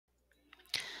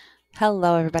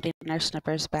Hello, everybody. Nurse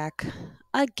Snipper's back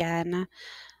again.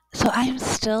 So I'm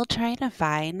still trying to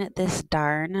find this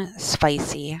darn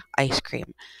spicy ice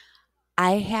cream.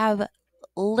 I have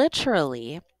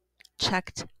literally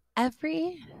checked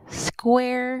every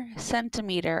square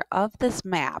centimeter of this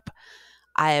map.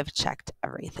 I have checked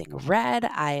everything red.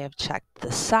 I have checked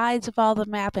the sides of all the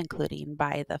map, including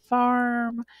by the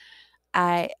farm.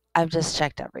 I've just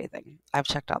checked everything. I've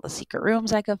checked all the secret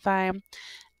rooms I could find.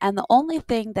 And the only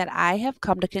thing that I have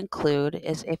come to conclude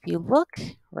is if you look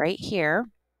right here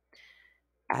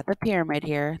at the pyramid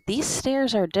here, these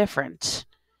stairs are different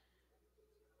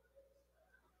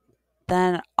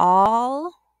than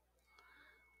all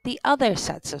the other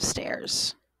sets of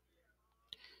stairs.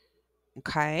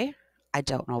 Okay? I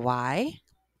don't know why.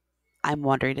 I'm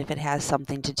wondering if it has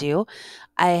something to do.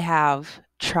 I have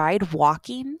tried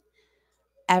walking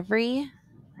every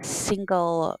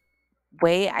single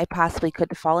way I possibly could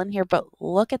to fall in here, but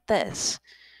look at this.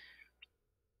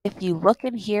 If you look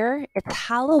in here, it's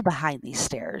hollow behind these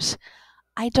stairs.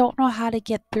 I don't know how to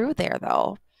get through there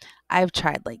though. I've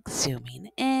tried like zooming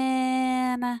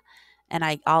in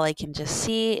and all I can just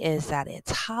see is that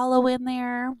it's hollow in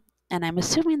there. And I'm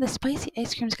assuming the spicy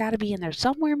ice cream's got to be in there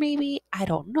somewhere maybe. I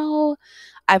don't know.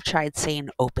 I've tried saying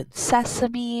open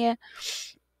sesame.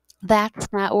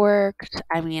 That's not worked.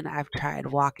 I mean, I've tried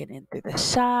walking in through the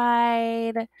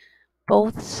side,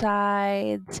 both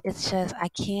sides. It's just I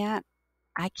can't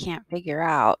figure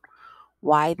out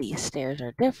why these stairs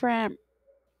are different.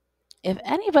 If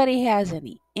anybody has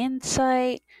any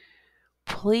insight,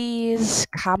 please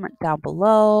comment down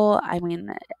below. I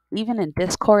mean, even in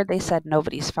Discord, they said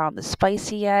nobody's found the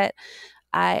spicy yet.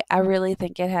 I really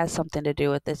think it has something to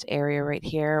do with this area right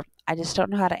here. I just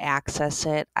don't know how to access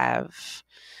it. I've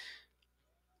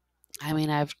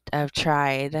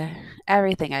tried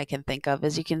everything I can think of.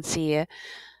 As you can see,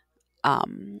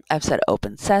 I've said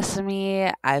open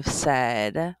sesame. I've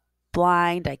said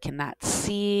blind. I cannot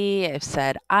see. I've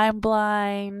said I'm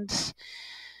blind.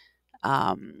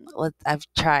 I've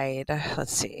tried,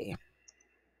 let's see.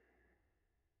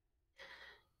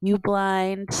 You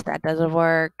blind, that doesn't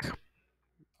work.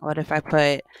 What if I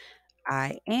put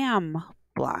I am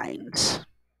blind?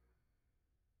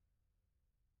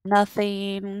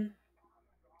 Nothing.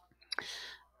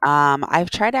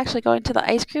 I've tried actually going to the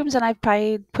ice creams and I've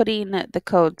tried putting the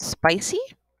code spicy.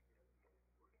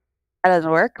 That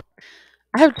doesn't work.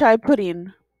 I've tried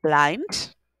putting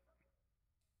blind.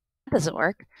 That doesn't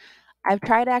work. I've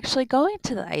tried actually going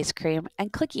to the ice cream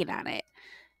and clicking on it.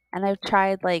 And I've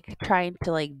tried like trying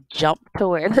to like jump to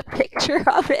where the picture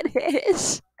of it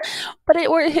is. But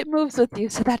it moves with you,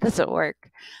 so that doesn't work.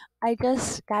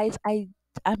 Guys,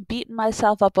 I'm beating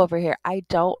myself up over here. I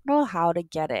don't know how to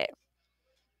get it.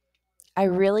 I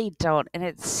really don't, and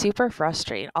it's super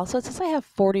frustrating. Also, it says I have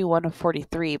 41 of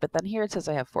 43, but then here it says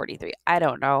I have 43. I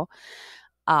don't know.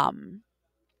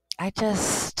 I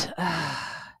just,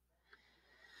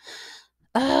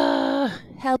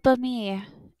 help me.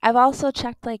 I've also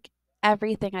checked like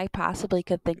everything I possibly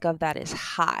could think of that is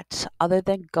hot, other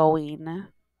than going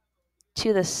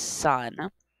to the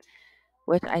sun,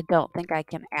 which I don't think I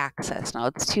can access. No,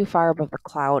 it's too far above the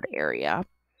cloud area.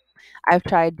 I've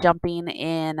tried jumping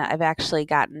in. I've actually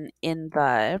gotten in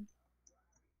the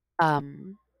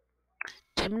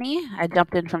chimney. I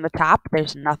jumped in from the top.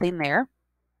 There's nothing there.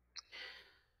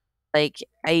 Like,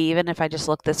 even if I just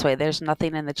look this way, there's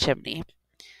nothing in the chimney.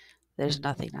 There's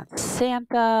nothing on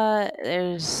Santa.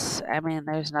 There's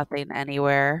nothing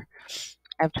anywhere.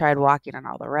 I've tried walking on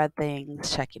all the red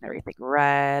things, checking everything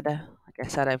red. Like I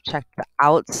said, I've checked the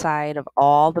outside of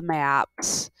all the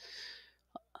maps.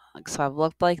 So I've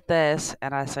looked like this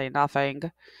and I say nothing.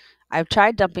 I've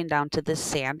tried dumping down to this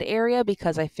sand area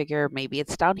because I figure maybe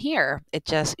it's down here. It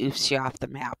just oofs you off the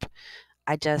map.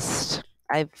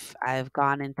 I've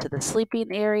gone into the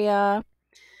sleeping area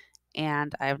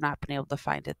and I have not been able to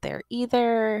find it there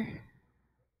either.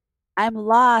 I'm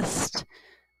lost.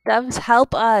 Devs,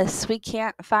 help us. We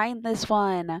can't find this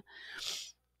one.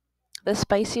 The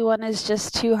spicy one is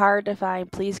just too hard to find.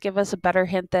 Please give us a better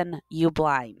hint than you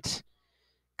blind,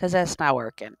 because that's not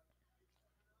working.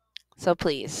 So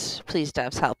please,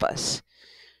 devs, help us.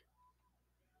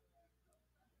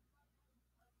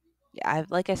 Yeah,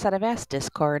 like I said, I've asked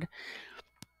Discord.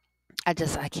 I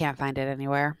can't find it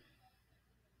anywhere.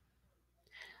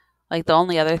 Like, the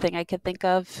only other thing I could think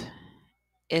of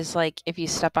is, like, if you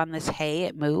step on this hay,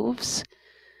 it moves.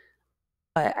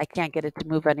 But I can't get it to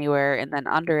move anywhere. And then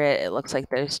under it, it looks like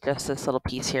there's just this little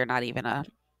piece here, not even a...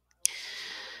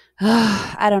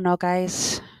 I don't know,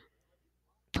 guys.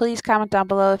 Please comment down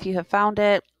below if you have found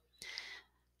it.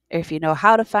 Or if you know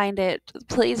how to find it.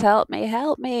 Please help me.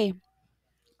 Help me.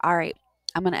 All right.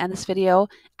 I'm going to end this video.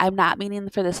 I'm not meaning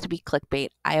for this to be clickbait.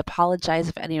 I apologize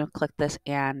if anyone clicked this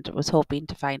and was hoping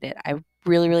to find it. I'm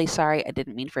really, really sorry. I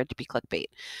didn't mean for it to be clickbait.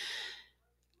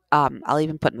 I'll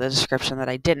even put in the description that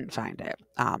I didn't find it.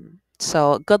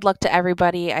 So good luck to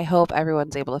everybody. I hope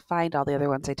everyone's able to find all the other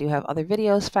ones. I do have other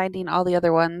videos finding all the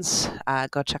other ones.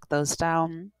 Go check those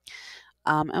down.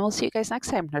 And we'll see you guys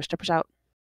next time. Nurse Strippers out.